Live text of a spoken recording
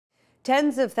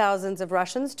Tens of thousands of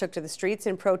Russians took to the streets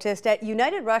in protest at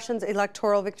United Russia's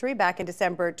electoral victory back in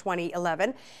December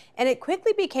 2011, and it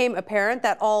quickly became apparent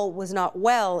that all was not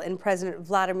well in President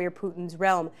Vladimir Putin's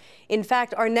realm. In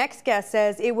fact, our next guest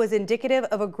says it was indicative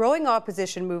of a growing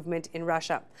opposition movement in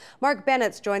Russia. Marc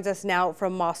Bennetts joins us now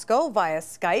from Moscow via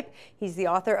Skype. He's the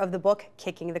author of the book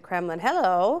Kicking the Kremlin.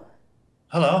 Hello.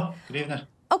 Hello, good evening.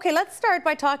 Okay, let's start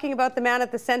by talking about the man at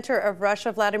the center of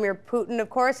Russia, Vladimir Putin, of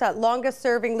course,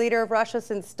 longest-serving leader of Russia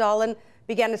since Stalin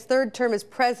began his third term as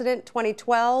president,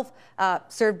 2012,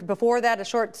 served before that a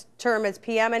short term as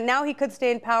PM, and now he could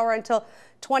stay in power until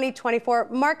 2024.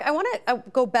 Marc, I want to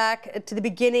go back to the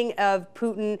beginning of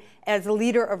Putin as a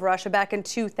leader of Russia back in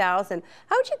 2000.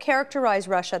 How would you characterize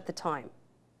Russia at the time?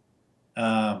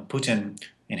 Putin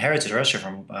inherited Russia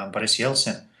from Boris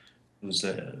Yeltsin, who was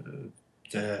the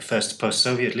first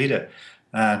post-Soviet leader,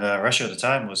 and Russia at the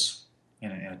time was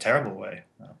in a terrible way,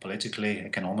 politically,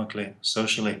 economically,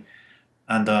 socially,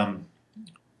 and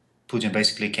Putin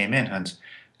basically came in and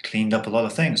cleaned up a lot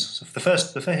of things. So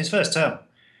for his first term,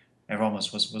 everyone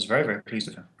was very, very pleased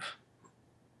with him.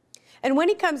 And when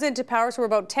he comes into power, so we're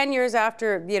about 10 years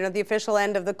after, the official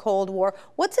end of the Cold War,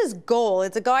 what's his goal?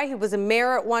 It's a guy who was a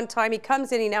mayor at one time. He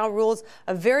comes in, he now rules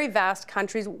a very vast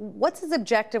country. What's his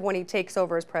objective when he takes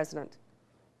over as president?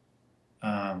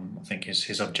 I think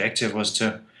his objective was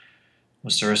to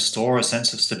restore a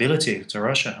sense of stability to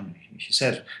Russia. I mean, he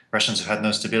said Russians have had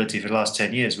no stability for the last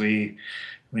 10 years. We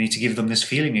need to give them this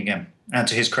feeling again. And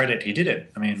to his credit, he did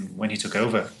it. I mean, when he took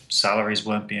over, salaries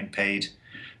weren't being paid,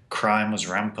 crime was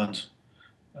rampant.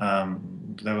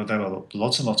 There were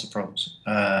lots and lots of problems.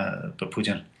 But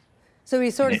Putin. So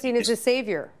he's sort of seen as a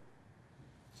savior.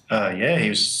 Yeah, he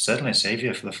was certainly a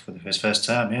savior for his first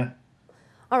term. Yeah.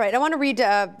 All right, I want to read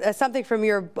something from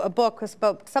your book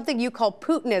about something you call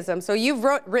Putinism. So you've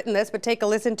written this, but take a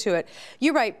listen to it.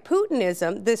 You write,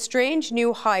 Putinism, this strange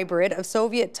new hybrid of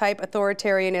Soviet-type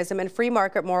authoritarianism and free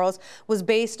market morals, was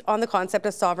based on the concept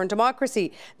of sovereign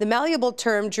democracy. The malleable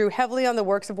term drew heavily on the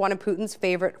works of one of Putin's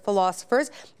favorite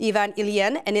philosophers, Ivan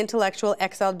Ilyin, an intellectual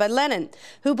exiled by Lenin,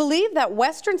 who believed that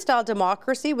Western-style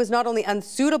democracy was not only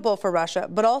unsuitable for Russia,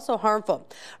 but also harmful.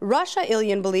 Russia,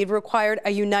 Ilyin believed, required a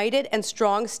united and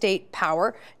strong state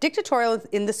power, dictatorial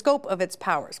in the scope of its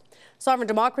powers. Sovereign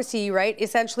democracy, you write,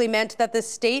 essentially meant that the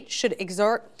state should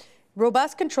exert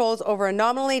robust controls over a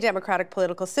nominally democratic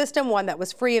political system, one that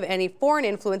was free of any foreign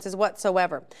influences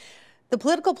whatsoever. The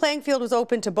political playing field was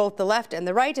open to both the left and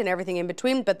the right and everything in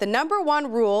between, but the number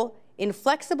one rule,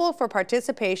 inflexible for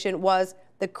participation, was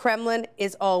the Kremlin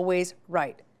is always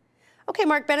right. Okay,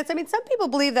 Marc Bennetts, I mean, some people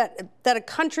believe that a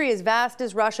country as vast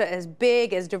as Russia, as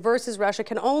big, as diverse as Russia,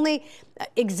 can only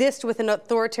exist with an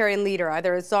authoritarian leader,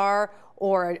 either a czar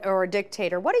or a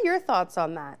dictator. What are your thoughts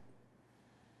on that?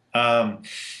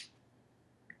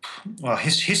 Well,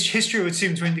 history would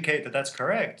seem to indicate that that's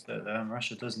correct, that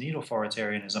Russia does need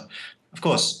authoritarianism. Of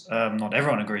course, not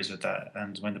everyone agrees with that.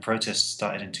 And when the protests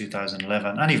started in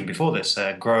 2011, and even before this,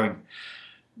 a growing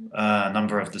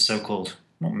number of the so-called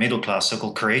not middle class,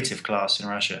 so-called creative class in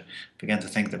Russia began to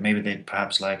think that maybe they'd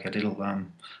perhaps like a little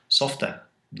softer,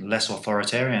 less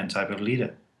authoritarian type of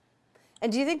leader.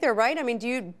 And do you think they're right? I mean,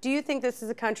 do you think this is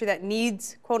a country that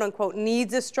needs, quote unquote,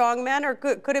 needs a strong man, or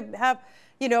could it have,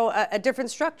 a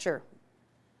different structure?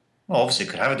 Well, obviously it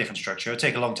could have a different structure. It would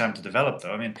take a long time to develop,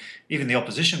 though. I mean, even the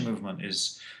opposition movement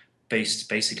is based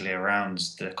basically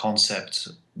around the concept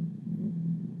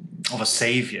of a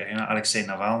savior, Alexei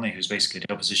Navalny, who's basically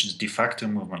the opposition's de facto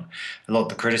movement. A lot of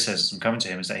the criticism coming to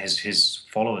him is that his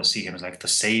followers see him as like the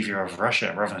savior of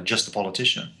Russia rather than just a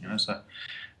politician. So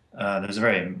there's a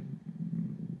very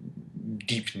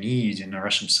deep need in the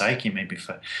Russian psyche maybe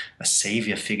for a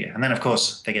savior figure. And then, of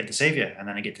course, they get the savior, and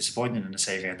then they get disappointed in the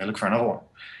savior, and they look for another one.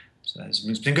 So it's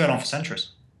been going on for centuries.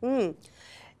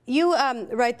 You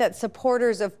write that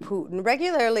supporters of Putin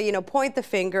regularly, point the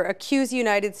finger, accuse the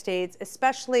United States,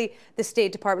 especially the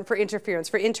State Department, for interference,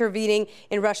 for intervening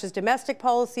in Russia's domestic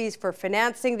policies, for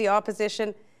financing the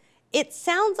opposition. It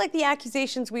sounds like the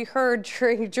accusations we heard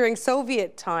during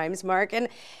Soviet times, Marc. And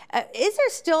is there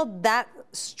still that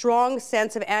strong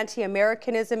sense of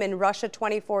anti-Americanism in Russia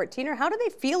 2014, or how do they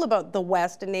feel about the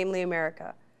West, and namely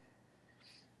America?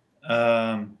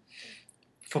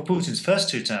 For Putin's first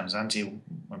two terms,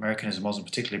 anti-Americanism wasn't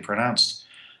particularly pronounced.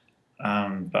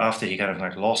 But after he kind of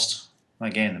like lost,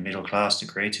 again, the middle class, the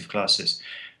creative classes,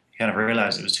 he kind of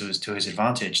realized it was to his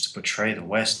advantage to portray the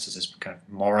West as this kind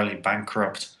of morally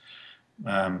bankrupt,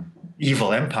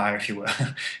 evil empire, if you will.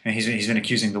 And he's been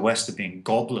accusing the West of being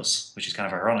godless, which is kind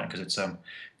of ironic because it's kind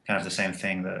of the same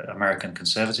thing that American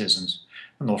conservatism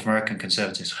North American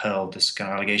conservatives hurled this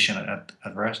kind of allegation at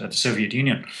the Soviet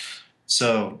Union.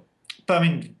 So, but I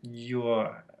mean,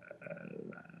 your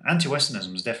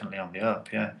anti-Westernism is definitely on the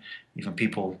up. Yeah, even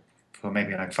people who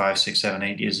maybe like 5, 6, 7,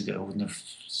 8 years ago wouldn't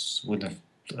have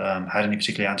had any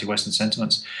particularly anti-Western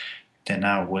sentiments. They're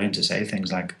now willing to say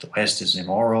things like the West is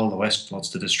immoral, the West wants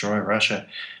to destroy Russia,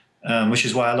 which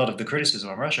is why a lot of the criticism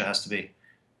on Russia has to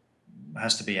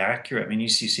be accurate. I mean, you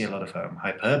see a lot of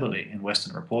hyperbole in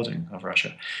Western reporting of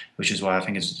Russia, which is why I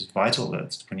think it's vital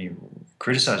that when you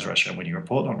criticize Russia, when you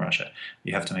report on Russia,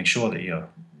 you have to make sure that your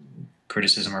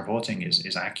criticism reporting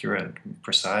is accurate,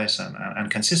 precise,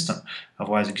 and consistent.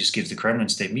 Otherwise, it just gives the Kremlin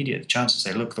state media the chance to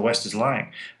say, look, the West is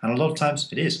lying. And a lot of times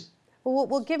it is.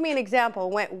 Well, give me an example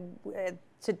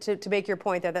to make your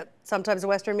point there that sometimes the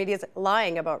Western media is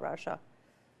lying about Russia.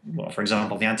 Well, for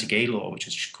example, the anti-gay law, which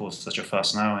has caused such a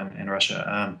fuss now in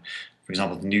Russia. For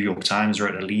example, the New York Times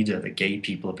wrote a leader that gay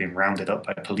people have been rounded up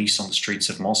by police on the streets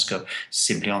of Moscow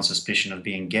simply on suspicion of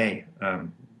being gay.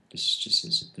 This just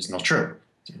is not true.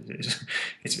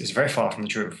 It's very far from the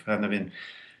truth. And there have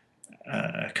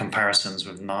been comparisons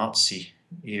with Nazi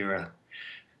era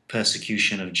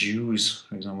persecution of Jews,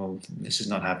 for example. This is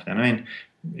not happening. I mean,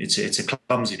 it's a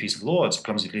clumsy piece of law. It's a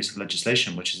clumsy piece of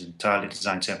legislation, which is entirely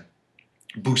designed to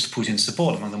boost Putin's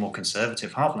support among the more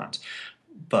conservative heartland.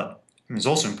 But it's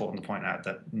also important to point out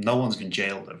that no one's been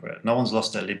jailed over it. No one's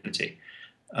lost their liberty.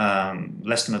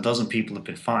 Less than a dozen people have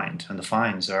been fined, and the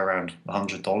fines are around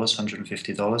 $100,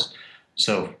 $150.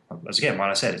 So, as again, what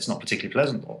I said, it's not particularly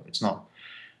pleasant law. It's not.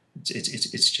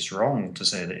 It's just wrong to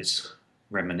say that it's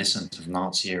reminiscent of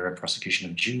Nazi-era prosecution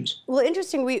of Jews. Well,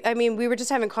 interesting. We were just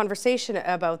having a conversation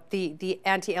about the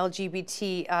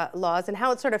anti-LGBT laws and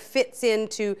how it sort of fits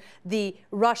into the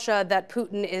Russia that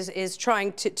Putin is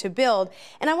trying to build.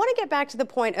 And I want to get back to the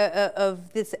point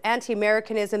of this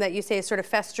anti-Americanism that you say is sort of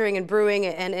festering and brewing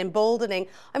and emboldening.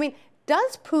 I mean,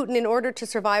 does Putin, in order to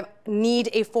survive, need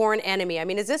a foreign enemy? I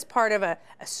mean, is this part of a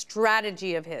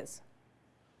strategy of his?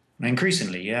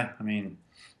 Increasingly, yeah. I mean,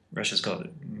 Russia's got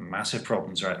massive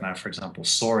problems right now. For example,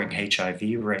 soaring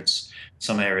HIV rates.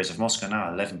 Some areas of Moscow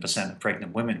now, 11% of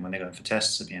pregnant women, when they go for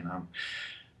tests,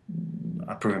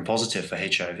 are proving positive for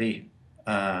HIV.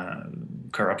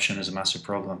 Corruption is a massive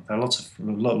problem. There are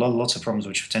lots of problems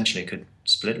which potentially could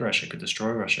split Russia, could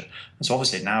destroy Russia. And so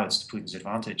obviously now it's to Putin's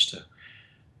advantage to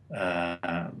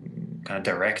kind of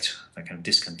direct that kind of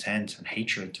discontent and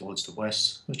hatred towards the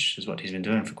West, which is what he's been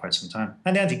doing for quite some time.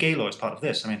 And the anti-gay law is part of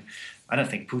this. I mean, I don't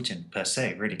think Putin per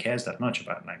se really cares that much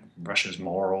about like Russia's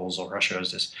morals or Russia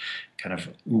as this kind of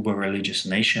uber-religious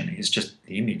nation. It's just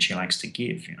the image he likes to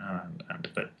give,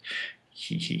 but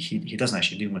he doesn't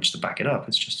actually do much to back it up.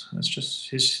 It's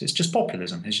just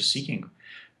populism. He's just seeking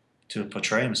to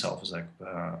portray himself as like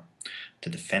the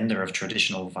defender of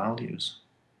traditional values.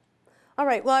 All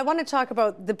right. Well, I want to talk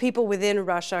about the people within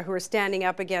Russia who are standing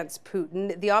up against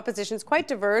Putin. The opposition is quite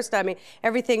diverse. I mean,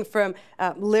 everything from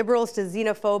liberals to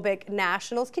xenophobic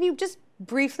nationals. Can you just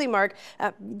briefly, Marc,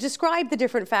 describe the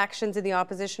different factions in the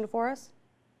opposition for us?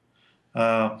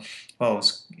 Well,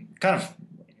 it's kind of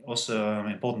also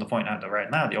important to point out that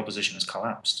right now the opposition has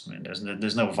collapsed. I mean,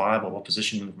 there's no viable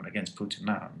opposition movement against Putin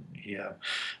now.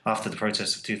 After the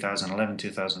protests of 2011,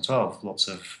 2012, lots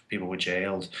of people were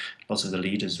jailed. Lots of the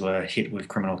leaders were hit with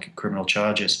criminal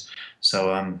charges.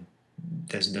 So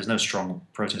there's no strong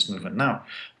protest movement now.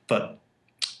 But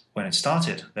when it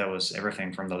started, there was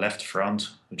everything from the Left Front,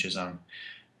 which is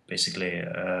basically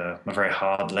a very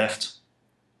hard left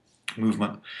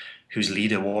movement, whose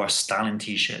leader wore a Stalin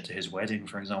T-shirt to his wedding,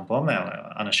 for example. And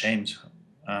they're unashamed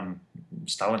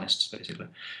Stalinists, basically.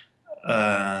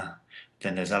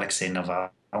 Then there's Alexei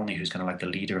Navalny, who's kind of like the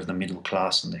leader of the middle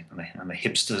class and the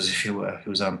hipsters, if you were,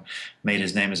 who's made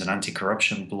his name as an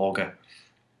anti-corruption blogger,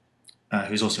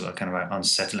 who's also got kind of like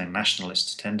unsettling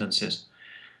nationalist tendencies.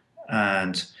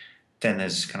 And then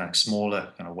there's kind of smaller,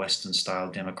 kind of Western-style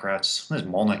Democrats. There's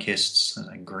monarchists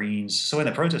and Greens. So when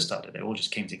the protest started, they all just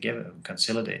came together and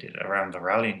consolidated around the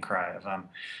rallying cry of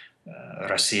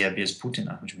Россия без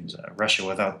Путина, which means Russia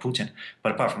without Putin.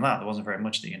 But apart from that, there wasn't very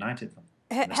much that united them.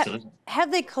 Have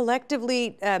they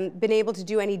collectively been able to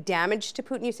do any damage to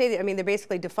Putin? You say, I mean, they're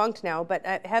basically defunct now, but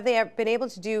have they been able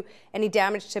to do any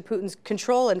damage to Putin's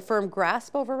control and firm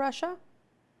grasp over Russia?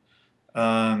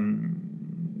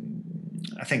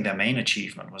 I think their main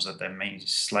achievement was that they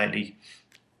slightly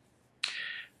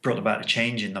brought about a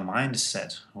change in the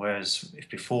mindset. Whereas if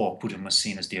before Putin was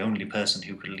seen as the only person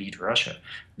who could lead Russia,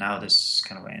 now there's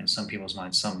kind of in some people's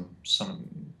minds, some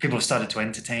people have started to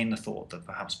entertain the thought that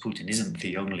perhaps Putin isn't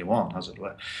the only one, as it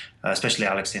were. Especially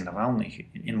Alexei Navalny,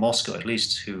 in Moscow at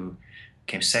least, who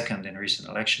came second in recent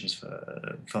elections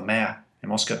for mayor in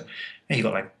Moscow. And he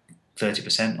got like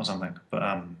 30% or something,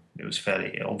 but it was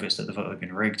fairly obvious that the vote had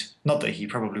been rigged. Not that he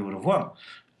probably would have won,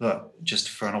 but just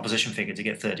for an opposition figure to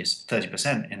get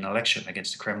 30% in an election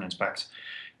against a Kremlin's-backed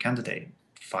candidate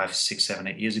 5, 6, 7,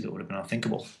 8 years ago would have been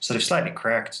unthinkable. So they've slightly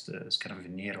cracked this kind of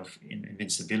veneer of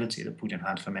invincibility that Putin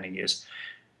had for many years.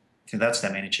 I think that's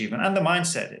their main achievement. And the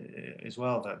mindset as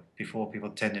well, that before people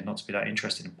tended not to be that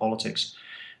interested in politics,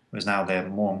 whereas now they're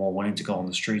more and more willing to go on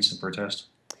the streets and protest.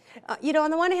 You know,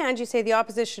 on the one hand, you say the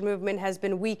opposition movement has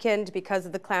been weakened because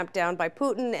of the clampdown by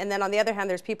Putin. And then on the other hand,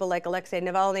 there's people like Alexei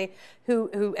Navalny,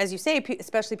 who as you say,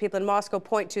 especially people in Moscow,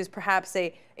 point to as perhaps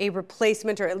a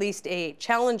replacement or at least a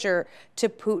challenger to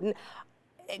Putin.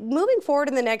 Moving forward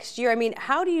in the next year, I mean,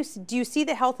 how do you see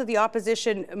the health of the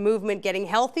opposition movement getting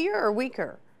healthier or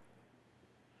weaker?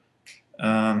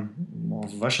 Well,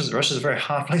 Russia's a very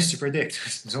hard place to predict.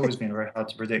 It's always been very hard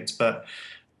to predict, but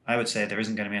I would say there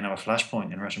isn't going to be another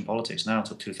flashpoint in Russian politics now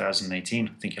until 2018.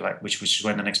 I think which is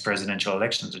when the next presidential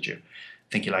elections are due. I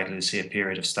think you're likely to see a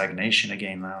period of stagnation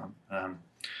again now,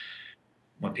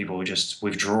 when people will just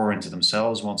withdraw into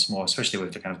themselves once more, especially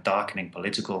with the kind of darkening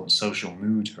political and social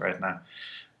mood right now.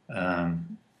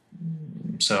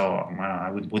 So I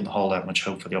wouldn't hold out much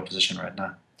hope for the opposition right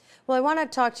now. Well, I want to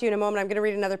talk to you in a moment. I'm going to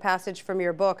read another passage from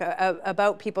your book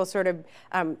about people sort of,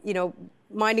 you know,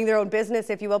 minding their own business,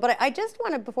 if you will. But I just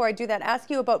want to, before I do that, ask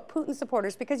you about Putin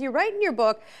supporters, because you write in your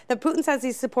book that Putin has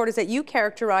these supporters that you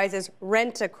characterize as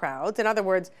rent-a-crowds, in other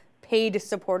words, paid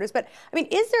supporters. But, I mean,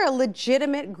 is there a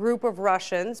legitimate group of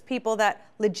Russians, people that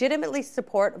legitimately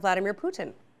support Vladimir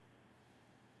Putin?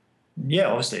 Yeah,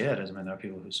 obviously, yeah, it doesn't mean there are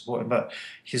people who support him, but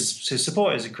his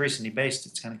support is increasingly based.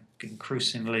 It's kind of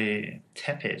increasingly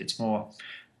tepid. It's more,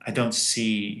 I don't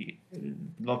see,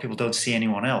 a lot of people don't see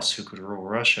anyone else who could rule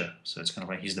Russia. So it's kind of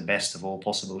like he's the best of all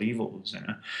possible evils. You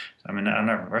know? I mean, I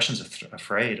know Russians are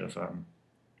afraid of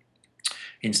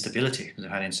instability, because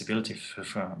they've had instability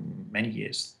for many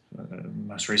years.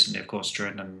 Most recently, of course,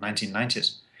 during the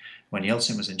 1990s, when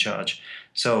Yeltsin was in charge.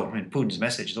 So, I mean, Putin's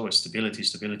message is always stability,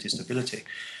 stability, stability.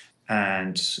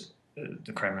 And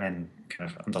the Kremlin kind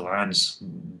of underlines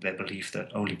their belief that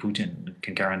only Putin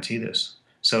can guarantee this.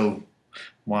 So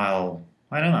while,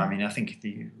 I don't know, I mean, I think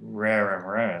the rarer and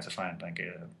rarer to find like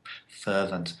a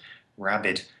fervent,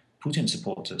 rabid Putin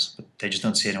supporters, but they just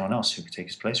don't see anyone else who could take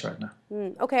his place right now.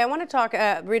 Okay, I want to talk,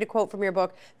 read a quote from your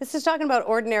book. This is talking about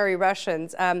ordinary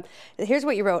Russians. Here's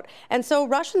what you wrote. And so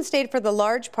Russians stayed for the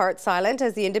large part silent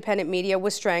as the independent media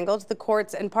was strangled, the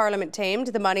courts and parliament tamed,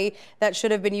 the money that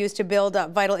should have been used to build up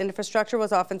vital infrastructure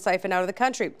was often siphoned out of the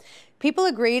country. People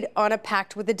agreed on a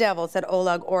pact with the devil, said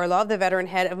Oleg Orlov, the veteran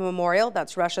head of Memorial,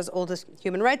 that's Russia's oldest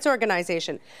human rights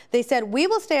organization. They said, we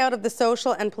will stay out of the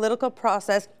social and political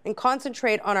process and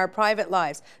concentrate on our private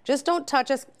lives. Just don't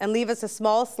touch us and leave us a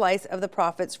small slice of the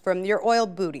profits from your oil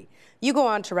booty. You go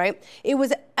on to write, it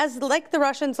was, as like the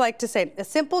Russians like to say, a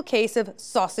simple case of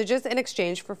sausages in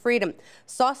exchange for freedom.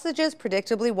 Sausages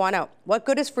predictably won out. What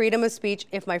good is freedom of speech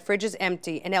if my fridge is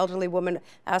empty? An elderly woman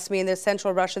asked me in the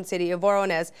central Russian city of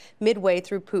Voronezh midway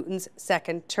through Putin's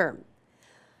second term.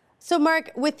 So,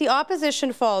 Marc, with the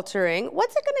opposition faltering,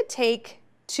 what's it going to take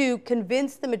to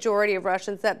convince the majority of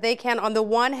Russians that they can, on the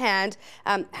one hand,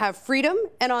 have freedom,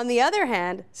 and on the other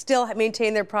hand, still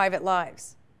maintain their private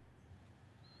lives?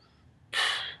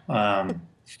 I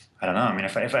don't know. I mean,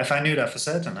 if I knew that for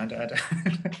certain,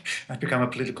 I'd become a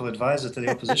political advisor to the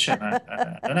opposition.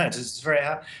 I don't know. It's very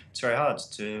hard. It's very hard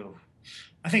to.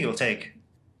 I think it'll take.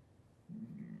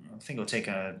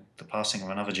 The passing of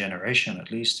another generation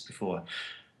at least before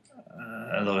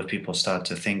a lot of people start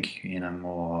to think in a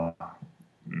more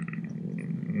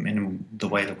in the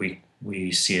way that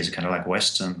we see as a kind of like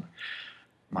Western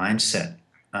mindset.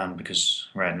 Because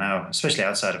right now, especially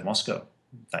outside of Moscow,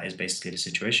 that is basically the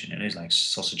situation. It is like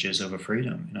sausages over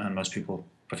freedom, you know, and most people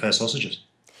prefer sausages.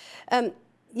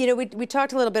 You know, we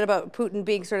talked a little bit about Putin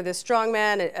being sort of this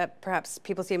strongman. Perhaps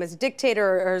people see him as a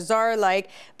dictator or czar-like.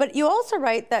 But you also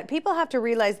write that people have to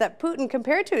realize that Putin,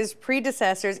 compared to his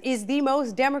predecessors, is the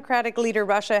most democratic leader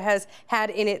Russia has had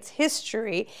in its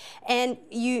history. And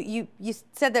you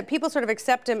said that people sort of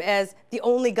accept him as the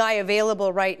only guy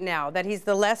available right now, that he's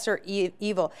the lesser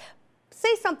evil.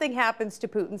 Say something happens to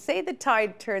Putin, say the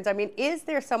tide turns. I mean, is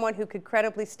there someone who could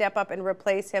credibly step up and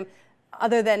replace him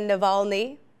other than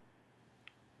Navalny?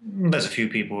 There's a few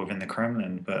people within the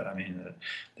Kremlin, but I mean,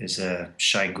 there's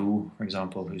Shoigu, for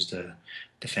example, who's the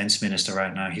defense minister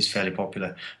right now. He's fairly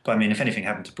popular. But I mean, if anything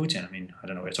happened to Putin, I mean, I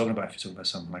don't know what you're talking about. If you're talking about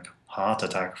something like a heart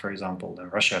attack, for example,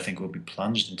 then Russia, I think, will be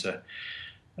plunged into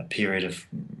a period of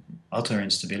utter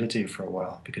instability for a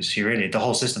while, because the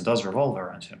whole system does revolve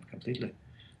around him completely.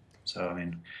 So, I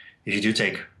mean, if you do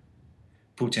take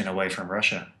Putin away from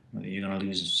Russia, you're going to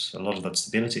lose a lot of that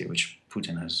stability, which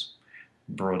Putin has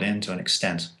brought in to an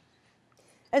extent.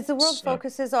 As the world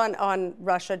focuses on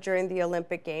Russia during the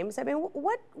Olympic Games, I mean,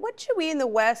 what should we in the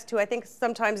West, who I think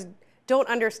sometimes don't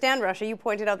understand Russia, you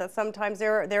pointed out that sometimes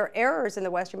there are errors in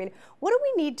the Western media, what do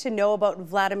we need to know about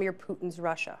Vladimir Putin's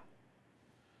Russia?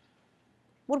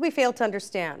 What do we fail to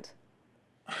understand?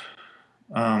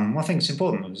 I think it's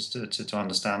important to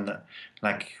understand that,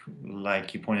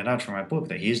 like you pointed out from my book,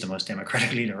 that he is the most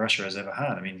democratic leader Russia has ever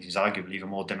had. I mean, he's arguably even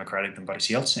more democratic than Boris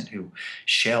Yeltsin, who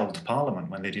shelled parliament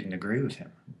when they didn't agree with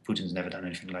him. Putin's never done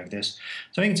anything like this.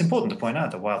 So I think it's important to point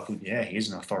out that while Putin, yeah, he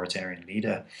is an authoritarian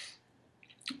leader,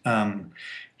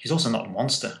 he's also not a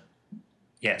monster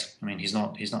yet. I mean, he's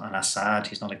not an Assad,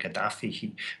 he's not a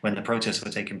Gaddafi. When the protests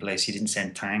were taking place, he didn't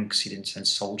send tanks, he didn't send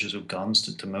soldiers with guns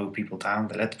to mow people down.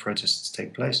 They let the protests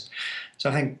take place.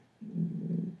 So I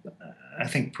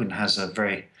think Putin has a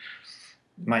very,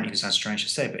 might even sound strange to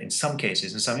say, but in some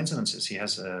cases, in some incidences, he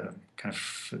has a kind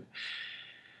of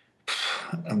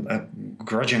a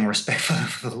grudging respect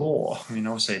for the law. I mean,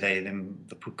 obviously,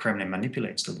 the Kremlin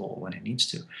manipulates the law when it needs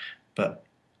to, but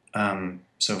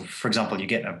so, for example, you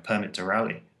get a permit to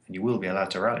rally, and you will be allowed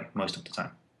to rally most of the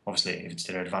time. Obviously, if it's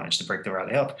to their advantage to break the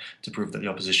rally up to prove that the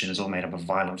opposition is all made up of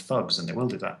violent thugs, then they will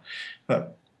do that.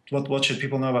 But what should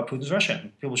people know about Putin's Russia?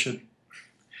 People should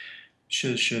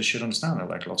understand that,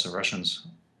 like, lots of Russians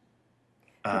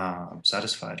are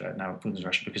satisfied right now with Putin's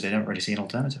Russia because they don't really see an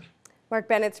alternative. Marc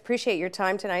Bennetts, appreciate your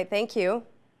time tonight. Thank you.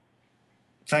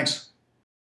 Thanks.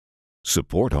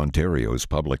 Support Ontario's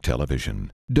public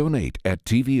television. Donate at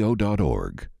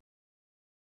tvo.org.